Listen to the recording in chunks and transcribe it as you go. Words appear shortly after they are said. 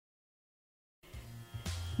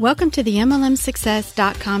Welcome to the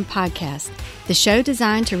MLMsuccess.com podcast, the show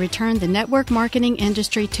designed to return the network marketing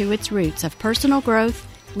industry to its roots of personal growth,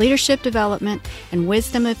 leadership development, and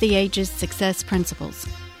wisdom of the ages success principles.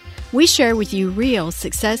 We share with you real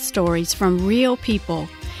success stories from real people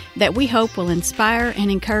that we hope will inspire and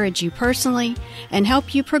encourage you personally and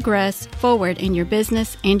help you progress forward in your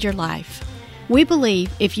business and your life. We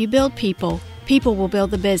believe if you build people, people will build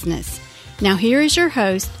the business. Now here is your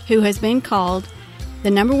host, who has been called the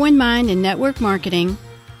number one mind in network marketing,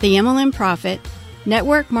 the MLM Prophet,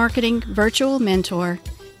 network marketing virtual mentor,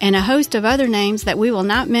 and a host of other names that we will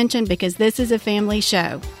not mention because this is a family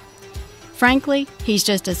show. Frankly, he's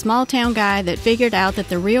just a small town guy that figured out that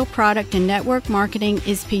the real product in network marketing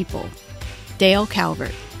is people. Dale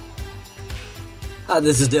Calvert. Hi,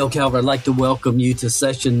 this is Dale Calvert. I'd like to welcome you to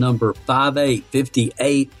session number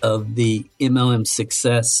 5858 of the MLM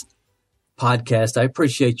Success podcast. I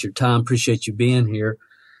appreciate your time, appreciate you being here.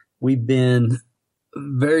 We've been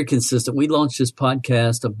very consistent. We launched this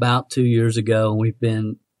podcast about 2 years ago, and we've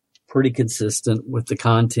been pretty consistent with the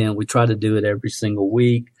content. We try to do it every single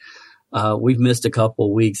week. We've missed a couple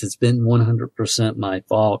of weeks. It's been 100% my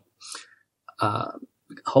fault.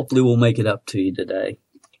 Hopefully we'll make it up to you today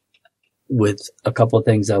with a couple of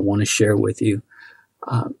things I want to share with you.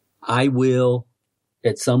 I will,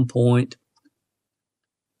 at some point,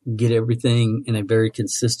 get everything in a very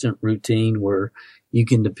consistent routine where you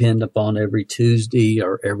can depend upon every Tuesday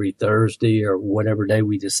or every Thursday or whatever day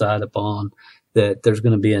we decide upon that there's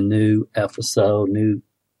going to be a new episode,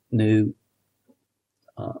 new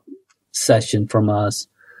session from us.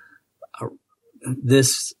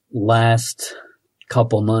 This last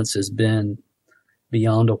couple months has been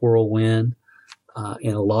beyond a whirlwind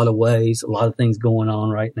in a lot of ways, a lot of things going on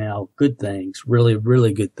right now, good things, really,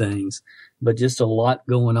 really good things, but just a lot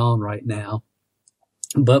going on right now.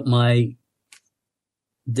 But my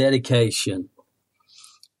dedication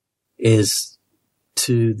is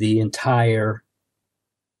to the entire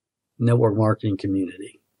network marketing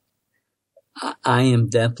community. I am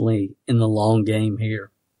definitely in the long game here.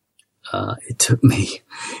 It took me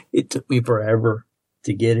forever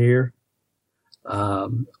to get here.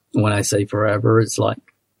 When I say forever, it's like,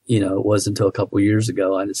 it wasn't until a couple of years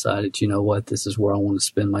ago I decided, you know what, this is where I want to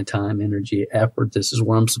spend my time, energy, effort. This is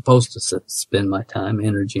where I'm supposed to spend my time,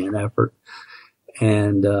 energy, and effort.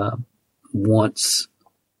 And once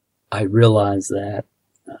I realized that,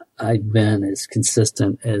 I've been as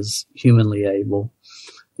consistent as humanly able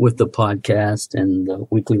with the podcast and the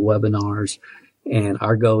weekly webinars. And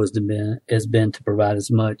our goal has been to provide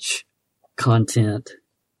as much content,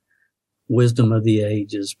 wisdom of the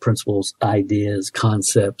ages, principles, ideas,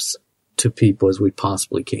 concepts to people as we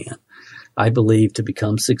possibly can. I believe to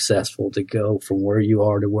become successful, to go from where you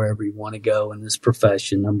are to wherever you want to go in this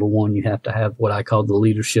profession, number one, you have to have what I call the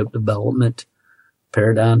leadership development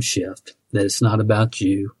paradigm shift, that it's not about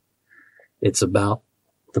you. It's about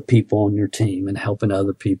the people on your team and helping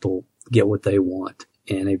other people get what they want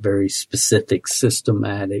in a very specific,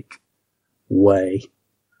 systematic way,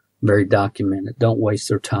 very documented. Don't waste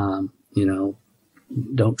their time.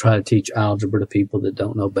 Don't try to teach algebra to people that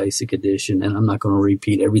don't know basic addition. And I'm not going to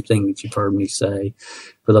repeat everything that you've heard me say.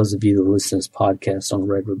 For those of you that listen to this podcast on a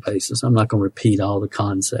regular basis, I'm not going to repeat all the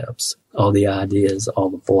concepts, all the ideas, all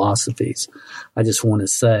the philosophies. I just want to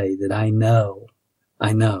say that I know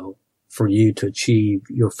for you to achieve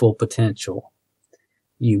your full potential,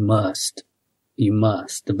 you must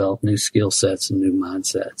develop new skill sets and new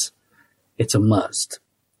mindsets. It's a must.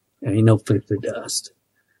 There ain't no flip the dust.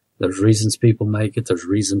 There's reasons people make it. There's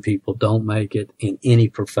reasons people don't make it in any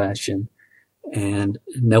profession. And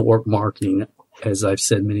network marketing, as I've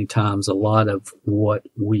said many times, a lot of what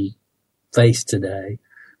we face today,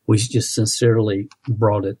 we just sincerely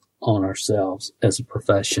brought it on ourselves as a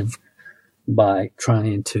profession by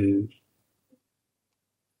trying to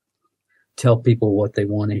tell people what they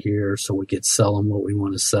want to hear so we could sell them what we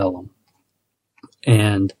want to sell them.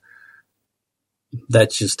 And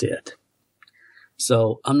that's just it.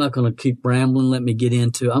 So I'm not going to keep rambling. I'm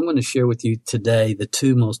going to share with you today the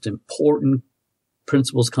two most important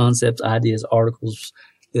principles, concepts, ideas, articles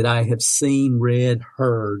that I have seen, read,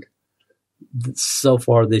 heard so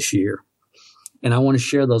far this year. And I want to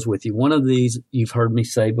share those with you. One of these you've heard me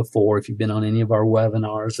say before if you've been on any of our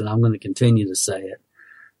webinars, and I'm going to continue to say it.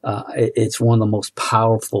 It's one of the most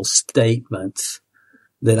powerful statements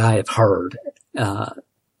that I have heard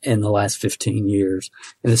in the last 15 years,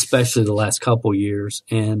 and especially the last couple years.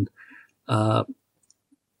 And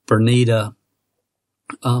Bernita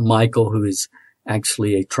Michael, who is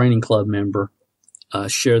actually a training club member,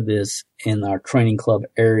 shared this in our training club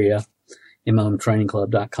area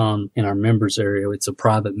MLMtrainingclub.com in our members area. It's a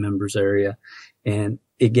private members area. And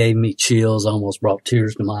it gave me chills, almost brought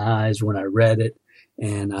tears to my eyes when I read it.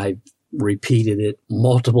 And I repeated it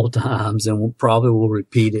multiple times and we'll probably will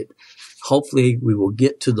repeat it. Hopefully we will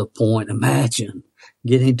get to the point, imagine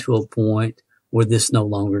getting to a point where this no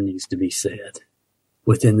longer needs to be said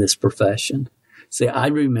within this profession. See, I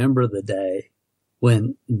remember the day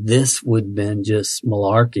when this would have been just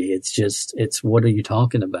malarkey. It's what are you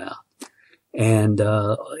talking about? And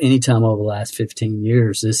anytime over the last 15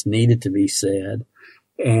 years, this needed to be said.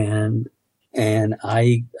 And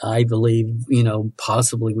I believe,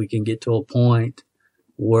 possibly we can get to a point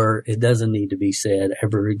where it doesn't need to be said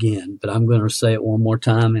ever again. But I'm going to say it one more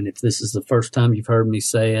time. And if this is the first time you've heard me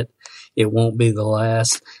say it, it won't be the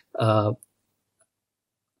last.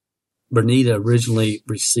 Bernita originally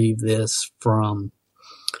received this from,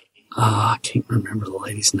 I can't remember the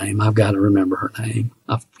lady's name. I've got to remember her name.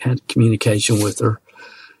 I've had communication with her.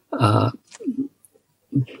 But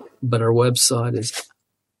her website is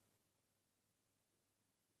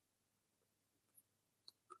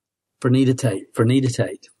Bernita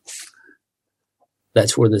Tate.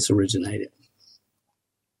 That's where this originated.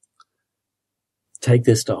 Take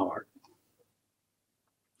this to heart.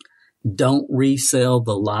 Don't resell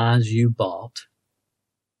the lies you bought.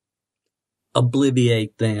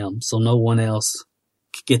 Obliviate them so no one else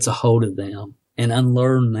gets a hold of them, and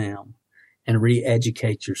unlearn them and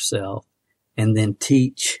re-educate yourself, and then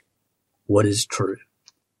teach what is true.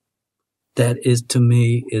 That is, to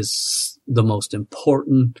me, is the most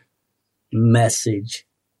important message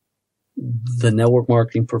the network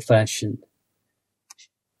marketing profession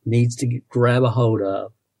needs to grab a hold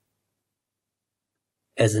of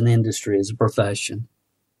as an industry, as a profession.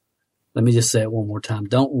 Let me just say it one more time.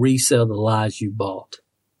 Don't resell the lies you bought.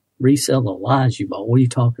 Resell the lies you bought. What are you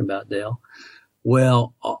talking about, Dale?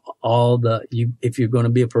 Well, if you're going to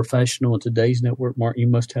be a professional in today's network marketing,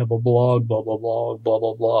 you must have a blog, blah, blah, blah, blah,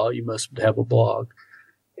 blah, blah. You must have a blog.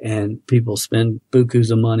 And people spend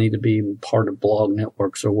bukus of money to be part of blog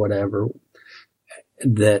networks or whatever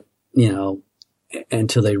that,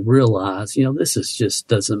 until they realize, this is just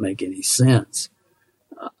doesn't make any sense.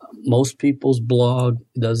 Most people's blog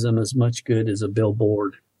does them as much good as a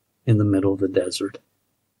billboard in the middle of the desert.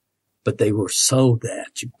 But they were sold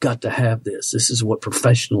that. You've got to have this. This is what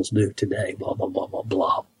professionals do today, blah, blah, blah, blah,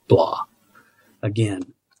 blah, blah. Again,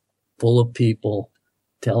 full of people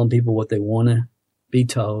telling people what they want to be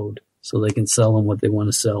told so they can sell them what they want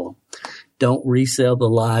to sell them. Don't resell the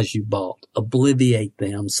lies you bought. Obliviate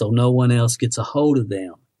them so no one else gets a hold of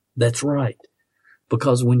them. That's right.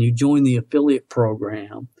 Because when you join the affiliate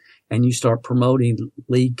program and you start promoting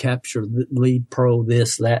lead capture, lead pro,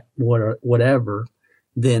 this, that, whatever,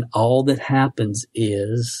 then all that's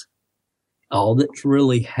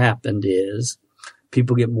really happened is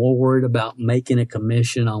people get more worried about making a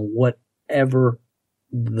commission on whatever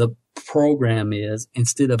the program is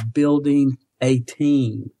instead of building a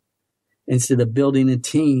team. Instead of building a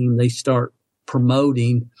team, they start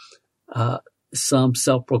promoting some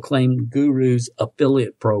self-proclaimed guru's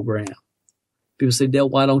affiliate program. People say, Dale,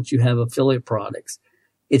 why don't you have affiliate products?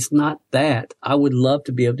 It's not that. I would love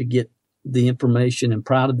to be able to get the information and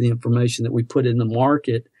proud of the information that we put in the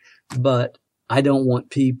market, but I don't want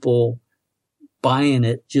people buying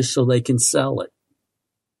it just so they can sell it.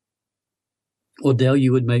 Well, Dale,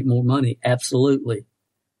 you would make more money. Absolutely.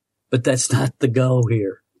 But that's not the goal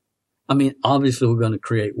here. I mean, obviously we're going to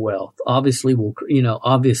create wealth. Obviously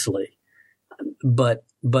obviously. But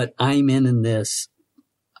I'm in this.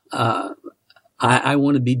 I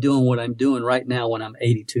want to be doing what I'm doing right now when I'm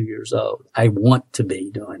 82 years old. I want to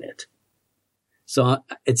be doing it. So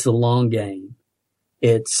it's a long game.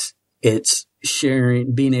 It's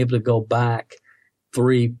sharing, being able to go back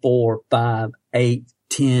 3, 4, 5, 8,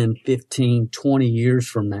 10, 15, 20 years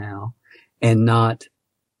from now and not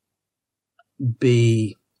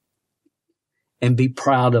be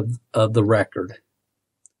proud of the record.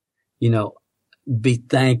 Be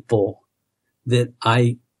thankful that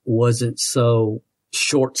I wasn't so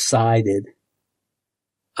short-sighted,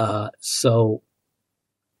 so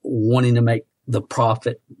wanting to make the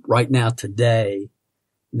profit right now today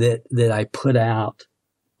that I put out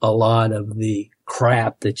a lot of the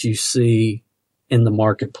crap that you see in the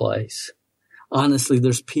marketplace. Honestly,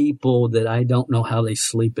 there's people that I don't know how they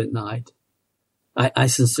sleep at night. I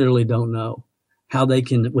sincerely don't know how they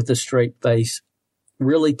can, with a straight face,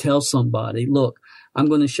 really tell somebody, look, I'm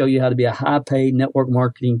going to show you how to be a high-paid network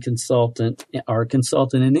marketing consultant or a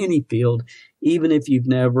consultant in any field, even if you've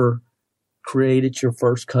never created your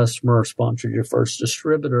first customer or sponsored your first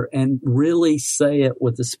distributor, and really say it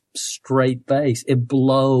with a straight face. It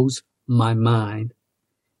blows my mind.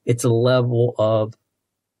 It's a level of,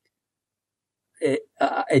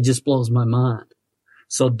 it just blows my mind.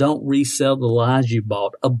 So don't resell the lies you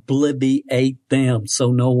bought. Obliviate them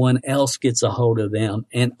so no one else gets a hold of them,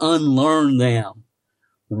 and unlearn them.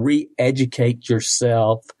 Re-educate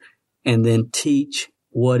yourself and then teach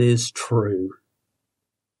what is true.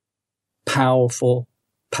 Powerful,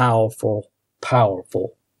 powerful,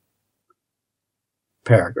 powerful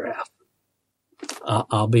paragraph.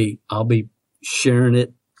 I'll be sharing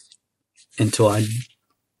it until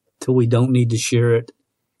we don't need to share it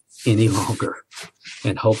any longer.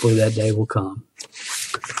 And hopefully that day will come.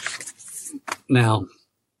 Now,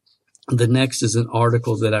 the next is an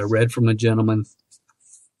article that I read from a gentleman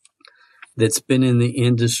that's been in the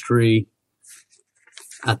industry,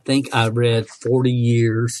 I think I read 40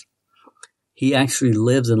 years. He actually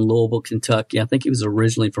lives in Louisville, Kentucky. I think he was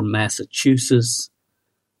originally from Massachusetts.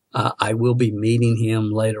 I will be meeting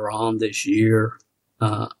him later on this year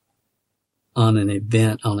on an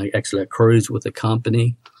event, actually a cruise with a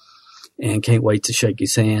company, and can't wait to shake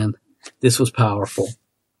his hand. This was powerful.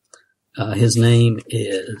 His name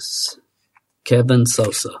is Kevin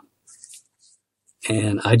Sosa.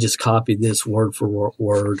 And I just copied this word for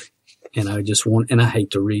word. And I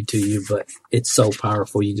hate to read to you, but it's so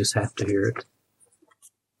powerful. You just have to hear it.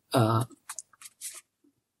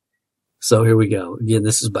 So here we go. Again,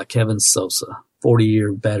 this is by Kevin Sosa,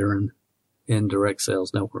 40-year veteran in direct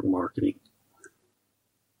sales network marketing.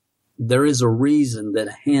 There is a reason that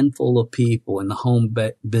a handful of people in the home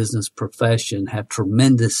business profession have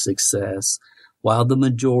tremendous success, while the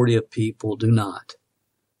majority of people do not.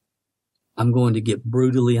 I'm going to get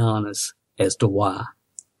brutally honest as to why.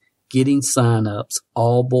 Getting signups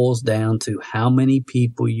all boils down to how many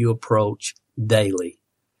people you approach daily,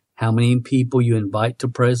 how many people you invite to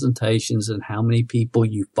presentations, and how many people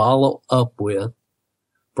you follow up with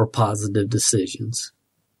for positive decisions.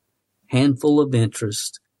 Handful of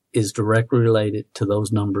interest is directly related to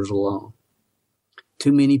those numbers alone.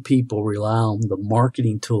 Too many people rely on the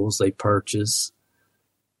marketing tools they purchase,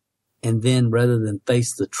 and then rather than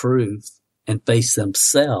face the truth and face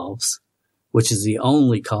themselves, which is the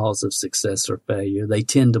only cause of success or failure, they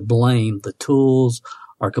tend to blame the tools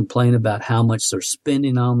or complain about how much they're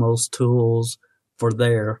spending on those tools for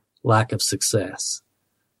their lack of success.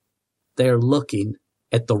 They're looking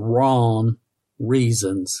at the wrong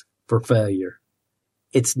reasons for failure.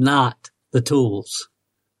 It's not the tools.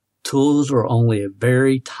 Tools are only a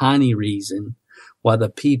very tiny reason why the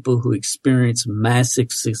people who experience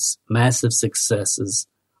massive successes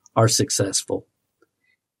are successful.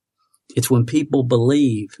 It's when people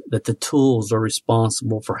believe that the tools are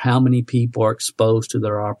responsible for how many people are exposed to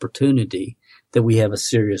their opportunity that we have a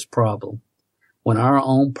serious problem. When our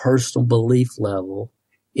own personal belief level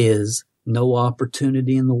is no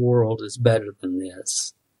opportunity in the world is better than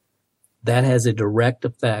this, that has a direct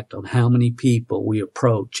effect on how many people we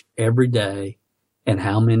approach every day and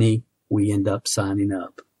how many we end up signing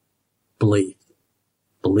up. Belief.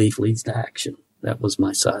 Belief leads to action. That was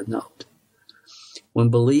my side note. When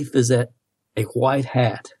belief is at a white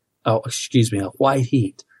heat,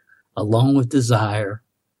 along with desire,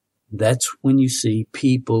 that's when you see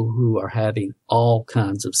people who are having all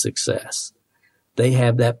kinds of success. They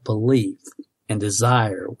have that belief and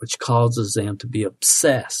desire, which causes them to be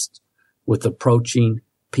obsessed with approaching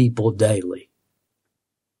people daily.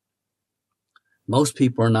 Most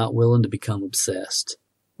people are not willing to become obsessed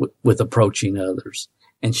with approaching others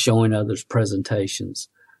and showing others presentations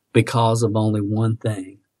because of only one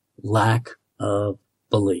thing: lack of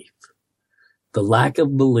belief. The lack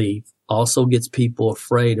of belief also gets people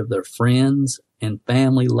afraid of their friends and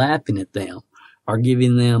family laughing at them or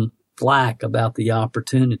giving them flack about the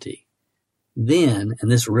opportunity. Then,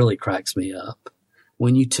 and this really cracks me up,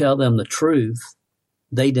 when you tell them the truth,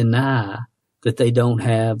 they deny that they don't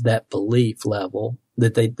have that belief level,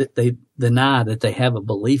 that they deny that they have a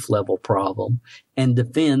belief level problem and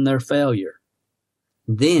defend their failure.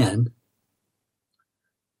 Then,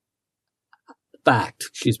 fact,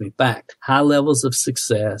 high levels of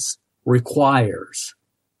success requires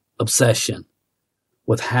obsession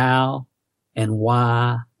with how and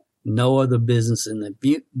why no other business in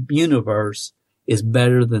the universe is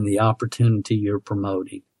better than the opportunity you're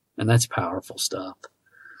promoting. And that's powerful stuff.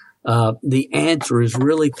 The answer is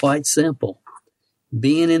really quite simple.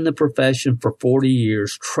 Being in the profession for 40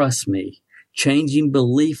 years, trust me, changing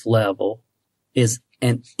belief level is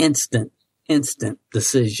an instant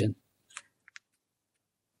decision.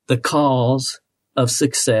 The cause of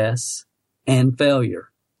success and failure.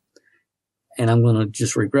 and I'm going to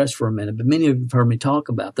just regress for a minute, but many of you have heard me talk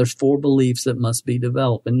about, there's 4 beliefs that must be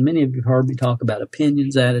developed. And many of you have heard me talk about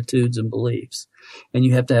opinions, attitudes, and beliefs. And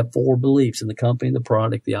you have to have 4 beliefs in the company, the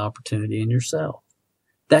product, the opportunity, and yourself.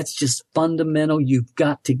 That's just fundamental. You've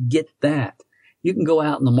got to get that. You can go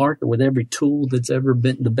out in the market with every tool that's ever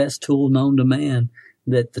been the best tool known to man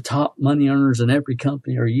that the top money earners in every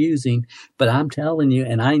company are using. But I'm telling you,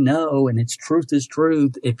 and I know, and it's truth is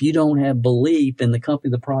truth, if you don't have belief in the company,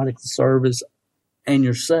 the product, the service, and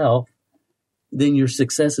yourself, then your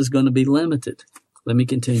success is going to be limited. Let me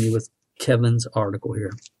continue with Kevin's article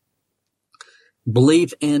here.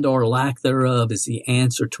 Belief and or lack thereof is the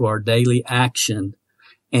answer to our daily action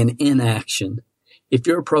and inaction. If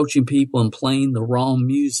you're approaching people and playing the wrong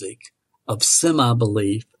music of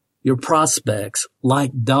semi-belief, your prospects,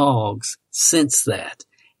 like dogs, sense that.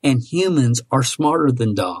 And humans are smarter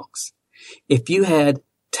than dogs. If you had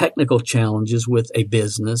technical challenges with a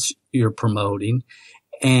business you're promoting,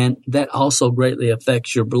 and that also greatly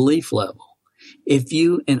affects your belief level. If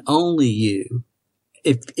you and only you,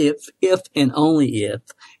 if and only if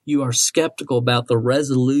you are skeptical about the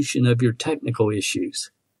resolution of your technical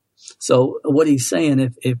issues. So what he's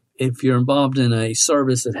saying, if you're involved in a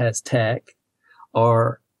service that has tech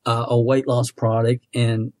or a weight loss product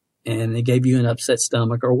and they gave you an upset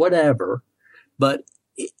stomach or whatever, but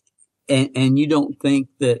and you don't think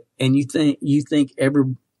that, and you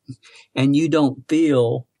don't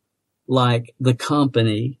feel like the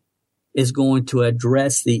company is going to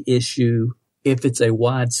address the issue if it's a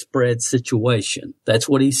widespread situation. That's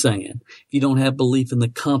what he's saying. If you don't have belief in the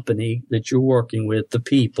company that you're working with, the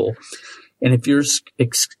people, and if you're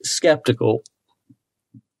skeptical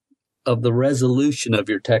of the resolution of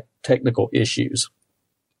your technical issues,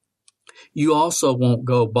 you also won't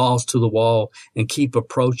go balls to the wall and keep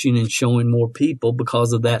approaching and showing more people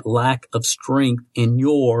because of that lack of strength in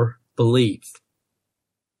your belief.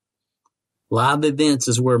 Live events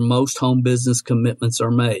is where most home business commitments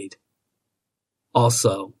are made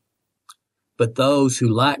also. But those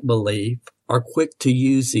who lack belief are quick to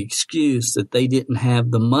use the excuse that they didn't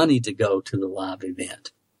have the money to go to the live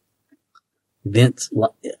event.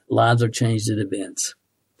 Lives are changed at events.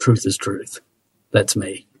 Truth is truth. That's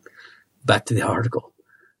me. Back to the article.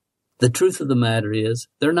 The truth of the matter is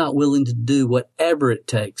they're not willing to do whatever it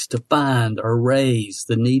takes to find or raise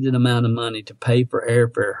the needed amount of money to pay for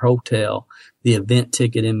airfare, hotel, the event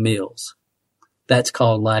ticket, and meals. That's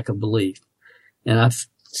called lack of belief. And I've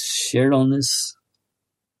shared on this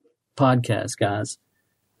podcast, guys,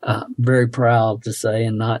 very proud to say,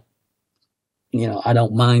 and not, I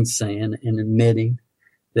don't mind saying and admitting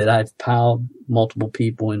that I've piled multiple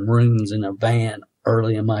people in rooms in a van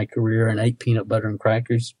early in my career and ate peanut butter and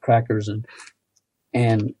crackers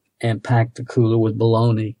and packed the cooler with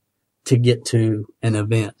bologna to get to an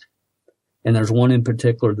event. And there's one in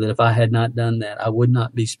particular that if I had not done that, I would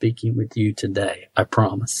not be speaking with you today. I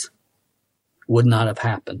promise. Would not have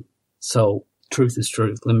happened. So truth is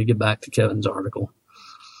truth. Let me get back to Kevin's article.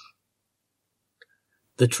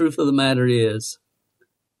 The truth of the matter is,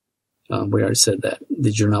 we already said that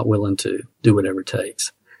you're not willing to do whatever it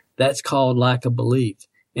takes. That's called lack of belief.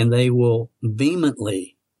 And they will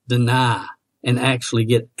vehemently deny and actually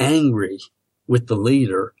get angry with the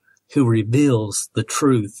leader who reveals the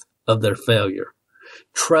truth of their failure.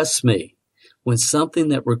 Trust me, when something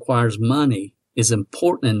that requires money is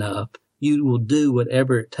important enough, you will do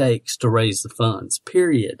whatever it takes to raise the funds,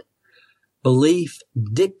 period. Belief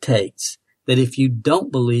dictates that if you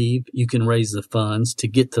don't believe you can raise the funds to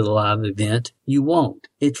get to the live event, you won't.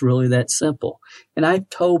 It's really that simple. And I've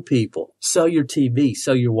told people, sell your TV,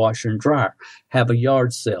 sell your washer and dryer, have a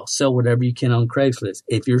yard sale, sell whatever you can on Craigslist.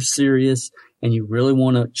 If you're serious and you really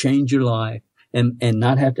want to change your life and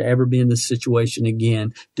not have to ever be in this situation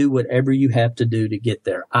again, do whatever you have to do to get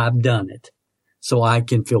there. I've done it so I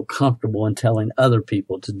can feel comfortable in telling other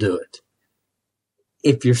people to do it.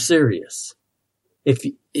 If you're serious.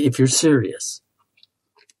 If you're serious.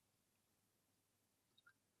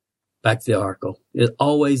 Back to the article. It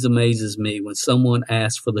always amazes me when someone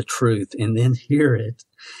asks for the truth and then hear it,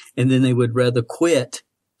 and then they would rather quit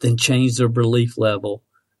than change their belief level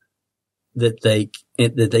that they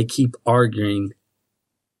keep arguing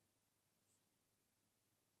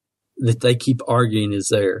is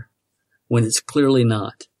there when it's clearly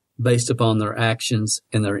not, based upon their actions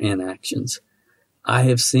and their inactions. I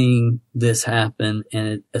have seen this happen and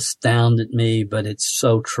it astounded me, but it's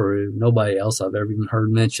so true. Nobody else I've ever even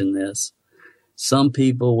heard mention this. Some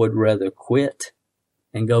people would rather quit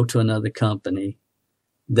and go to another company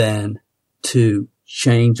than to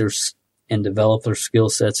change and develop their skill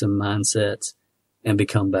sets and mindsets and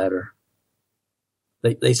become better.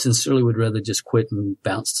 They sincerely would rather just quit and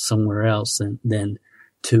bounce to somewhere else than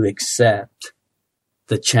to accept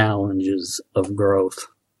the challenges of growth.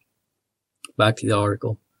 Back to the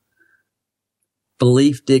article.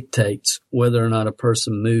 Belief dictates whether or not a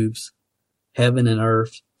person moves heaven and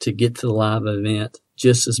earth to get to the live event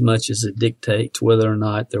just as much as it dictates whether or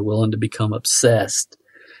not they're willing to become obsessed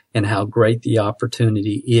and how great the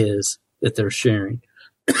opportunity is that they're sharing.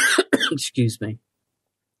 Excuse me.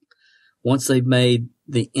 Once they've made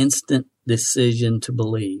the instant decision to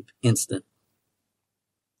believe, instant,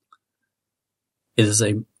 it is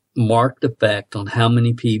a marked effect on how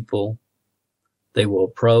many people they will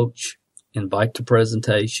approach, invite to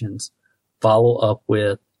presentations, follow up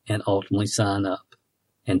with, and ultimately sign up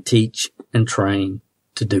and teach and train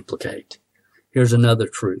to duplicate. Here's another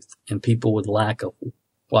truth, and people with lack of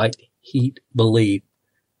white heat belief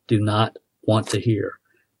do not want to hear.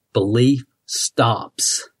 Belief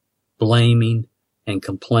stops blaming and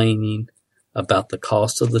complaining about the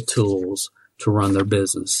cost of the tools to run their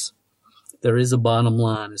business. There is a bottom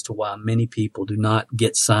line as to why many people do not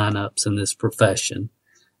get sign-ups in this profession,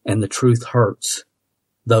 and the truth hurts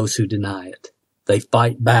those who deny it. They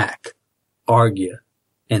fight back, argue,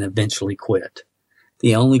 and eventually quit.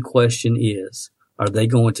 The only question is, are they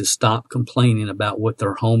going to stop complaining about what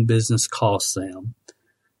their home business costs them,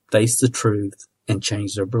 face the truth, and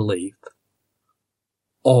change their belief?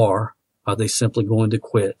 Or are they simply going to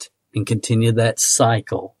quit and continue that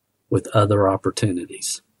cycle with other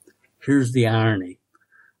opportunities? Here's the irony.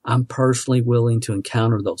 I'm personally willing to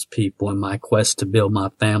encounter those people in my quest to build my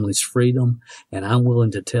family's freedom, and I'm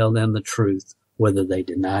willing to tell them the truth, whether they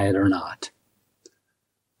deny it or not.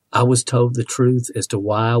 I was told the truth as to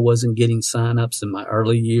why I wasn't getting sign-ups in my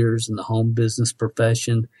early years in the home business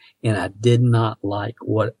profession, and I did not like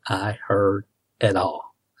what I heard at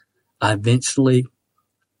all. I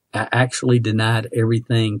actually denied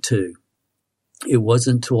everything too. It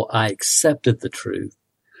wasn't until I accepted the truth,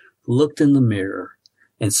 looked in the mirror,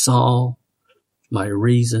 and saw my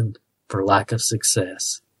reason for lack of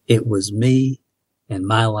success. It was me and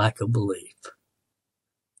my lack of belief.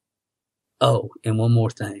 Oh, and one more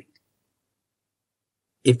thing.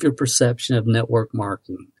 If your perception of network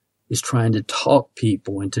marketing is trying to talk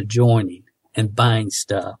people into joining and buying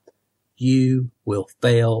stuff, you will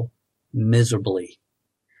fail miserably.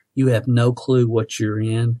 You have no clue what you're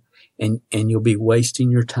in, and you'll be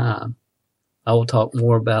wasting your time. I will talk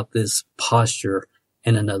more about this posture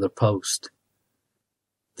in another post.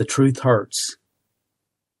 The truth hurts,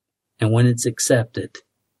 and when it's accepted,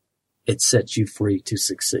 it sets you free to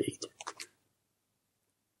succeed.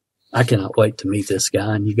 I cannot wait to meet this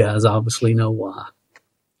guy, and you guys obviously know why.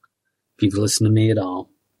 If you've listened to me at all,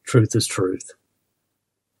 truth is truth.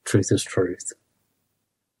 Truth is truth.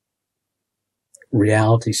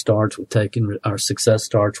 Reality starts with our success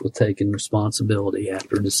starts with taking responsibility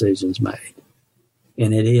after a decision's made.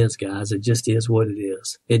 And it is, guys. It just is what it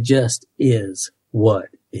is. It just is what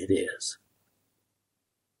it is.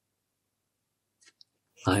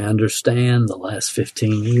 I understand the last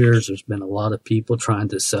 15 years there's been a lot of people trying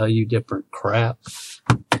to sell you different crap,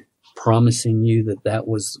 promising you that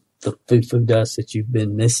was the foo-foo dust that you've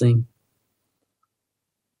been missing.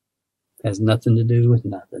 Has nothing to do with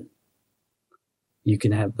nothing. You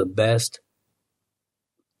can have the best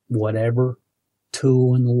whatever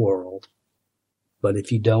tool in the world, but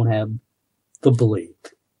if you don't have the belief,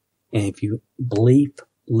 and if belief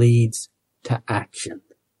leads to action,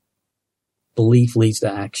 belief leads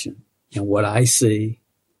to action. And what I see,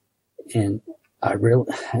 and I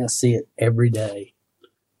see it every day,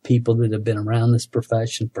 people that have been around this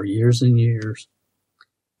profession for years and years,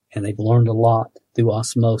 and they've learned a lot through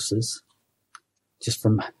osmosis, just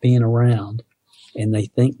from being around, and they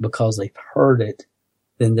think because they've heard it,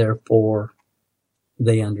 then therefore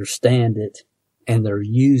they understand it, and they're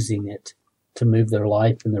using it to move their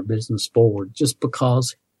life and their business forward just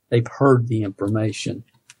because they've heard the information.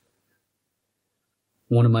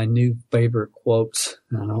 One of my new favorite quotes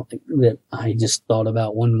that I just thought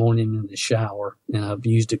about one morning in the shower, and I've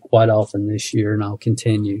used it quite often this year, and I'll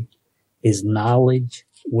continue, is knowledge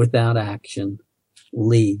without action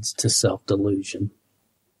leads to self-delusion.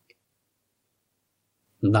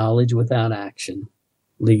 Knowledge without action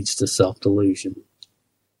leads to self-delusion.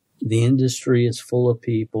 The industry is full of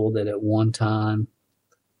people that at one time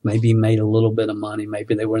maybe made a little bit of money.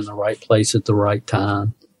 Maybe they were in the right place at the right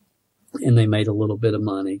time, and they made a little bit of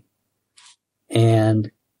money.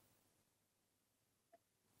 And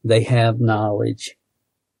they have knowledge,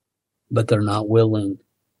 but they're not willing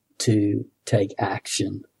to take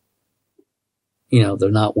action.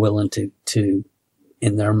 They're not willing to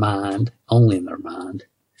in their mind, only in their mind,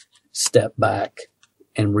 step back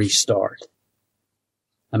and restart.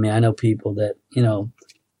 I mean, I know people that,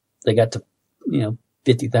 they got to,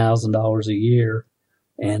 $50,000 a year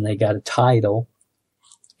and they got a title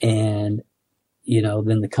and,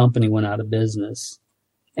 then the company went out of business.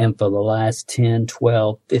 And for the last 10,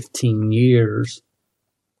 12, 15 years,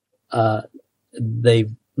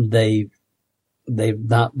 they've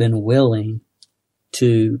not been willing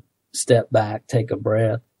to step back, take a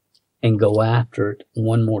breath, and go after it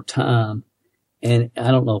one more time. And I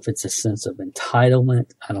don't know if it's a sense of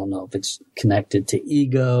entitlement. I don't know if it's connected to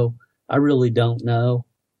ego. I really don't know.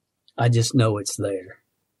 I just know it's there.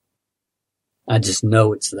 I just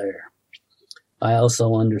know it's there. I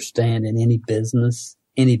also understand in any business,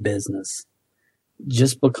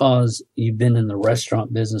 just because you've been in the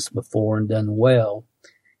restaurant business before and done well,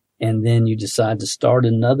 and then you decide to start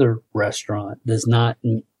another restaurant does not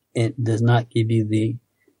give you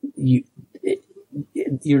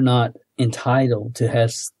you're not entitled to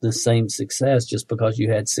have the same success just because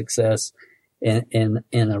you had success in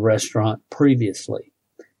a restaurant previously.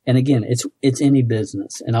 And again, it's any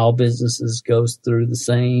business, and all businesses goes through the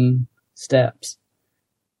same steps.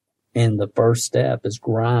 And the first step is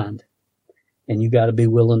grind. And you got to be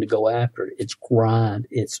willing to go after it. It's grind.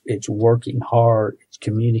 It's working hard. It's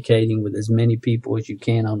communicating with as many people as you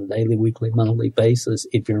can on a daily, weekly, monthly basis.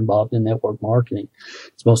 If you're involved in network marketing,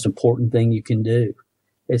 it's the most important thing you can do.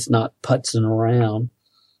 It's not putzing around,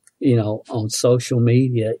 on social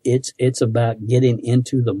media. It's about getting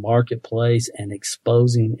into the marketplace and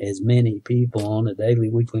exposing as many people on a daily,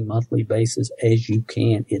 weekly, monthly basis as you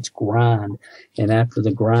can. It's grind. And after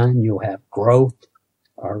the grind, you'll have growth.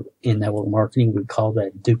 Or in network marketing, we call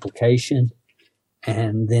that duplication.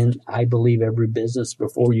 And then I believe every business,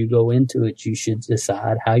 before you go into it, you should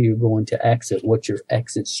decide how you're going to exit. What's your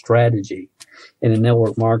exit strategy? And in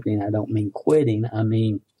network marketing, I don't mean quitting. I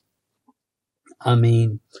mean,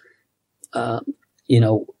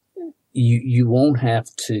 you won't have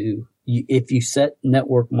to, if you set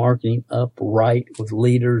network marketing up right with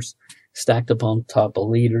leaders, stacked upon top of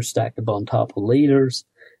leaders,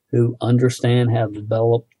 who understand how to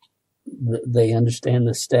develop, they understand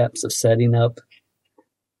the steps of setting up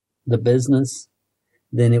the business,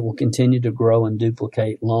 then it will continue to grow and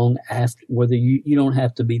duplicate long after, whether you don't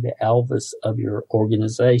have to be the Elvis of your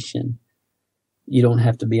organization. You don't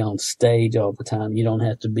have to be on stage all the time. You don't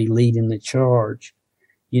have to be leading the charge,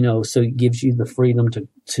 so it gives you the freedom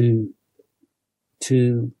to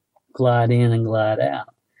glide in and glide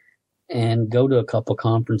out and go to a couple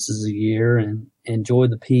conferences a year and enjoy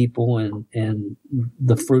the people and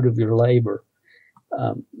the fruit of your labor.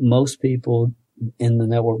 Most people in the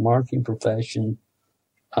network marketing profession,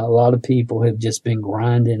 a lot of people have just been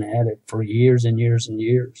grinding at it for years and years and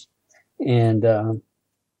years. And, I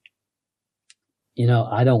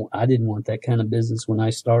didn't want that kind of business when I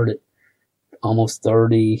started almost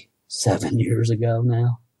 37 years ago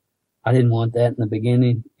now. I didn't want that in the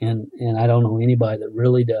beginning, and I don't know anybody that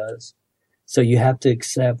really does. So you have to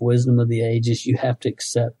accept wisdom of the ages. You have to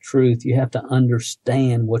accept truth. You have to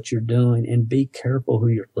understand what you're doing and be careful who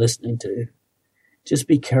you're listening to. Just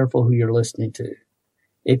be careful who you're listening to.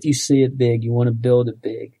 If you see it big, you want to build it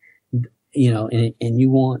big, and you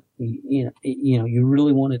want, you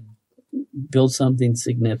really want to build something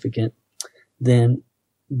significant, then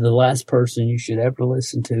the last person you should ever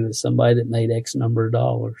listen to is somebody that made X number of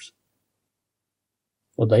dollars.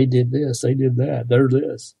 Well, they did this, they did that, they're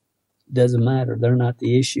this. Doesn't matter. They're not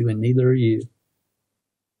the issue, and neither are you.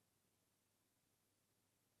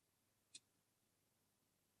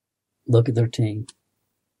 Look at their team.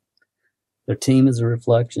 Their team is a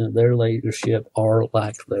reflection of their leadership or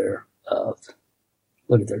lack thereof.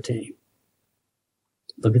 Look at their team.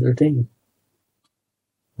 Look at their team.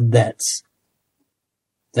 That's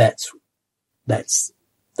the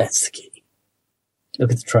key.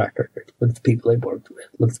 Look at the track record. Look at the people they've worked with.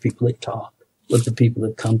 Look at the people they've taught. Look at the people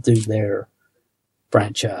that come through their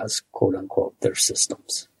franchise, quote unquote, their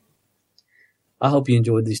systems. I hope you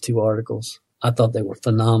enjoyed these two articles. I thought they were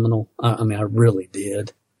phenomenal. I really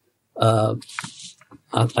did. I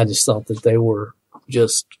just thought that they were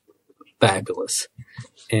just fabulous.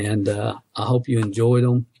 And I hope you enjoyed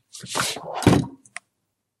them.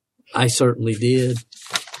 I certainly did.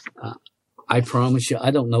 I promise you,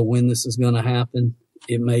 I don't know when this is going to happen.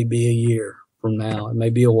 It may be a year from now. It may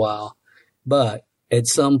be a while. But at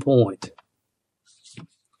some point,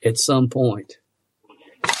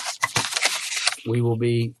 we will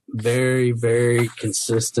be very, very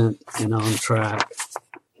consistent and on track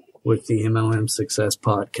with the MLM Success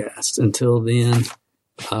Podcast. Until then,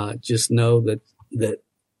 just know that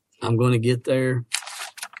I'm going to get there.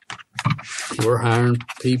 We're hiring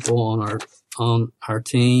people on our on our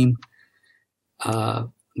team.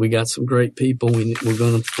 We got some great people.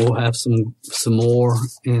 We'll have some more,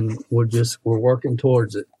 and we're working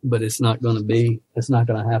towards it, but it's not going to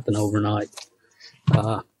happen overnight.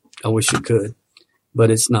 I wish it could, but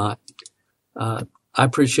it's not. I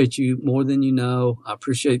appreciate you more than you know. I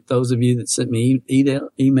appreciate those of you that sent me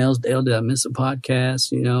emails. Dale, did I miss a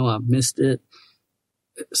podcast? I missed it.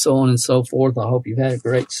 So on and so forth. I hope you've had a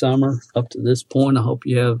great summer up to this point. I hope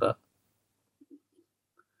you have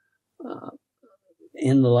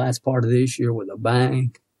in the last part of this year with a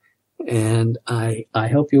bang. And I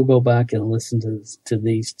hope you'll go back and listen to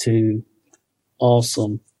these two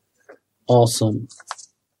awesome,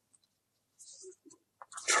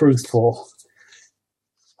 truthful,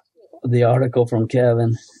 the article from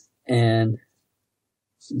Kevin and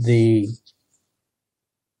the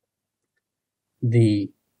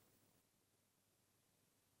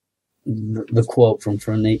quote from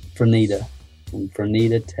Fernita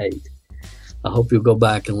Tate. I hope you'll go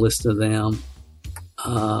back and listen to them.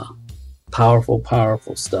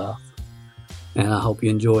 Powerful stuff. And I hope you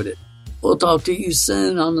enjoyed it. We'll talk to you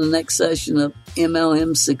soon on the next session of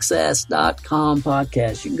MLMsuccess.com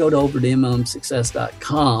podcast. You can go over to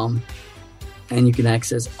MLMsuccess.com and you can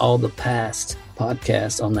access all the past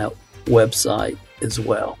podcasts on that website as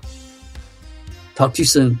well. Talk to you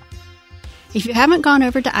soon. If you haven't gone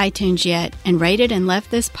over to iTunes yet and rated and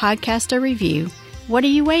left this podcast a review, what are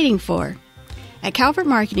you waiting for? At Calvert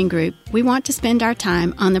Marketing Group, we want to spend our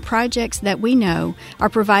time on the projects that we know are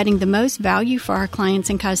providing the most value for our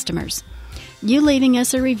clients and customers. You leaving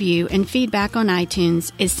us a review and feedback on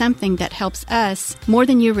iTunes is something that helps us more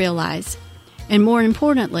than you realize. And more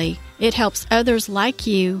importantly, it helps others like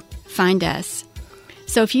you find us.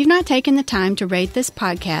 So if you've not taken the time to rate this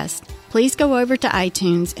podcast, please go over to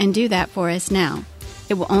iTunes and do that for us now.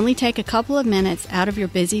 It will only take a couple of minutes out of your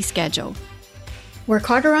busy schedule. Work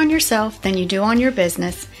harder on yourself than you do on your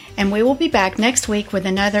business, and we will be back next week with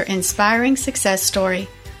another inspiring success story,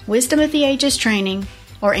 wisdom of the ages training,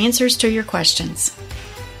 or answers to your questions.